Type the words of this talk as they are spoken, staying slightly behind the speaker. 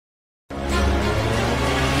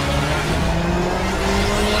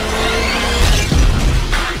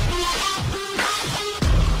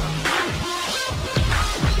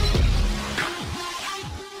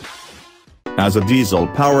As a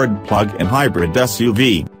diesel-powered plug-in hybrid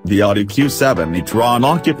SUV, the Audi Q7 e-tron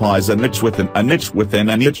occupies a niche within a niche within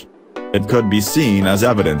a niche. It could be seen as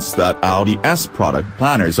evidence that Audi's product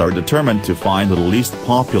planners are determined to find the least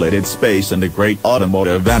populated space in the great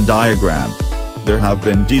automotive Venn diagram. There have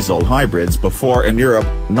been diesel hybrids before in Europe,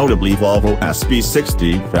 notably Volvo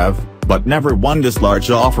SB60 PHEV, but never one this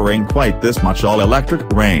large, offering quite this much all-electric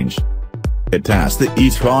range. It has the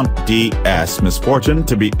Etron Tdi's misfortune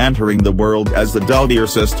to be entering the world as the dowdier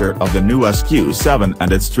sister of the new Q7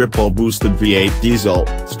 and its triple-boosted V8 diesel,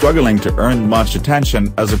 struggling to earn much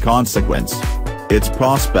attention as a consequence. Its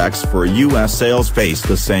prospects for US sales face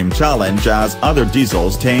the same challenge as other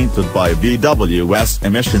diesels tainted by VW's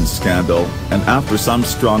emissions scandal, and after some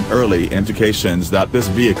strong early indications that this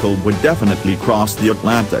vehicle would definitely cross the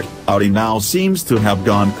Atlantic, Audi now seems to have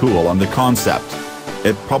gone cool on the concept.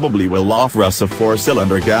 It probably will offer us a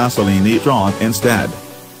 4-cylinder gasoline e-tron instead.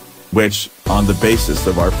 Which, on the basis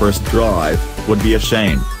of our first drive, would be a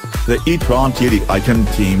shame. The Etron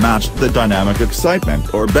Tdi matched the dynamic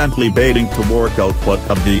excitement or Bentley baiting-to-work output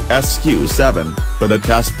of the Q7, but it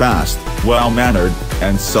is fast, well-mannered,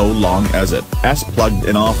 and so long as it's plugged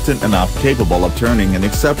in often enough capable of turning in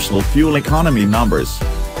exceptional fuel economy numbers.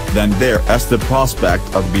 Then there's the prospect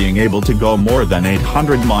of being able to go more than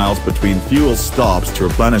 800 miles between fuel stops to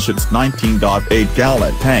replenish its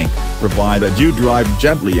 19.8-gallon tank, provided you drive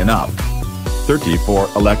gently enough. 34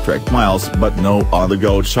 electric miles but no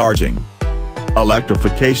on-the-go charging.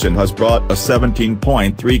 Electrification has brought a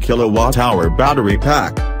 17.3 kilowatt-hour battery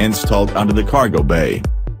pack installed under the cargo bay.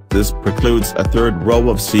 This precludes a third row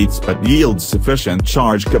of seats but yields sufficient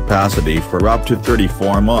charge capacity for up to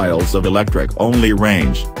 34 miles of electric-only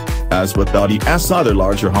range. As with Audi's other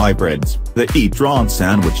larger hybrids, the e-tron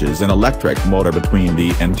sandwiches an electric motor between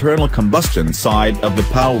the internal combustion side of the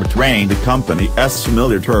powertrain, the company's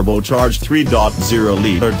familiar turbocharged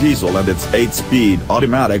 3.0-liter diesel, and its 8-speed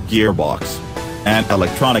automatic gearbox. An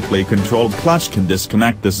electronically controlled clutch can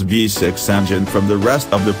disconnect this V6 engine from the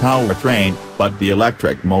rest of the powertrain, but the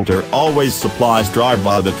electric motor always supplies drive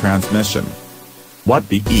via the transmission. What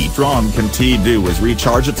the Etron Tdi do is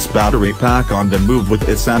recharge its battery pack on the move with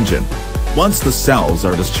its engine. Once the cells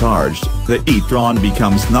are discharged, the e-tron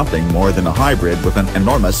becomes nothing more than a hybrid with an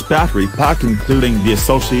enormous battery pack including the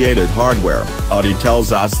associated hardware. Audi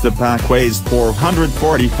tells us the pack weighs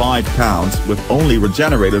 445 pounds with only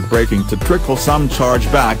regenerative braking to trickle some charge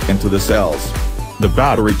back into the cells. The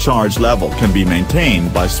battery charge level can be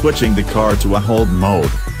maintained by switching the car to a hold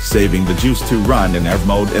mode, saving the juice to run in EV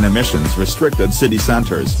mode in emissions-restricted city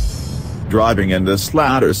centers. Driving in this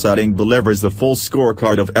latter setting delivers the full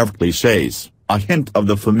scorecard of EV clichés, a hint of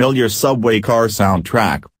the familiar subway car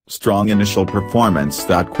soundtrack, strong initial performance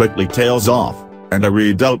that quickly tails off, and a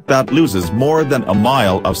redoubt that loses more than a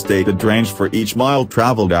mile of stated range for each mile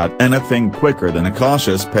traveled at anything quicker than a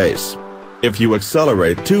cautious pace. If you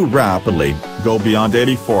accelerate too rapidly, go beyond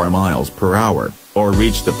 84 miles per hour, or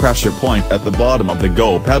reach the pressure point at the bottom of the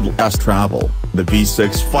go pedal as travel, the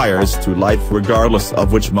V6 fires to life regardless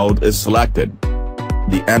of which mode is selected.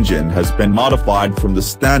 The engine has been modified from the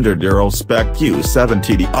standard Euro-spec Q7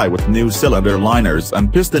 Tdi with new cylinder liners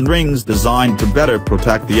and piston rings designed to better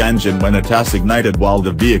protect the engine when it has ignited while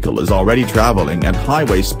the vehicle is already traveling at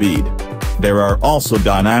highway speed. There are also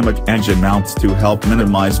dynamic engine mounts to help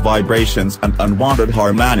minimize vibrations and unwanted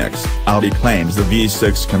harmonics. Audi claims the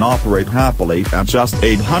V6 can operate happily at just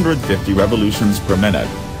 850 revolutions per minute.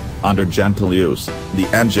 Under gentle use, the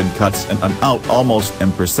engine cuts in and out almost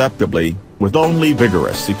imperceptibly, with only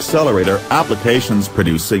vigorous accelerator applications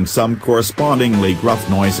producing some correspondingly gruff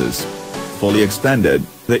noises. Fully extended,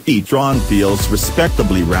 the e-tron feels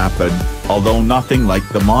respectably rapid, although nothing like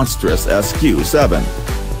the monstrous Q7.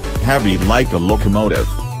 Heavy like a locomotive.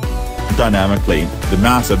 Dynamically, the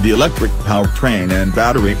mass of the electric powertrain and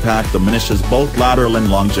battery pack diminishes both lateral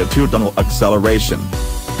and longitudinal acceleration.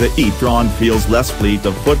 The e-tron feels less fleet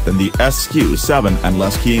of foot than the Q7 and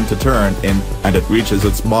less keen to turn in, and it reaches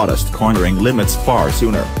its modest cornering limits far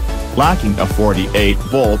sooner. Lacking a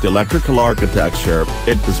 48-volt electrical architecture,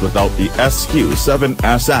 it is without the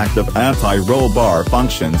Q7's active anti-roll bar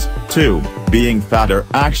functions, too. Being fatter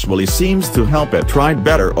actually seems to help it ride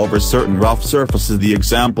better over certain rough surfaces. The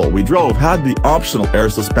example we drove had the optional air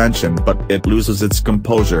suspension, but it loses its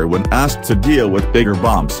composure when asked to deal with bigger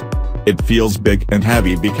bumps. It feels big and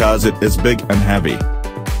heavy because it is big and heavy.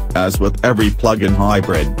 As with every plug-in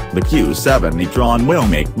hybrid, the Q7 e-tron will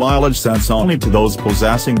make mileage sense only to those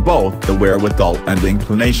possessing both the wherewithal and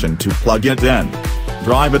inclination to plug it in.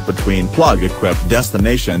 Drive it between plug-equipped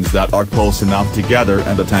destinations that are close enough together,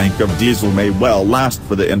 and a tank of diesel may well last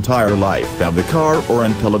for the entire life of the car or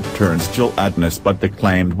until it turns gelatinous. But the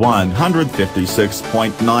claimed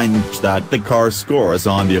 156.9 that the car scores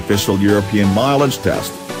on the official European mileage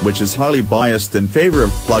test, which is highly biased in favor of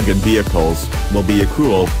plug-in vehicles, will be a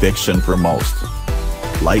cruel fiction for most.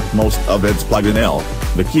 Like most of its plug-in ilk,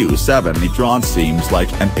 the Q7 e-tron seems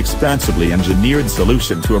like an expensively engineered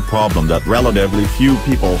solution to a problem that relatively few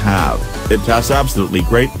people have. It is absolutely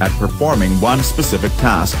great at performing one specific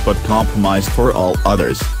task but compromised for all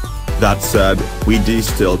others. That said, we do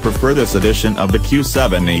still prefer this edition of the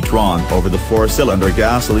Q7 e-tron over the 4-cylinder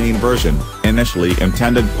gasoline version, initially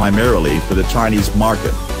intended primarily for the Chinese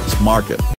market.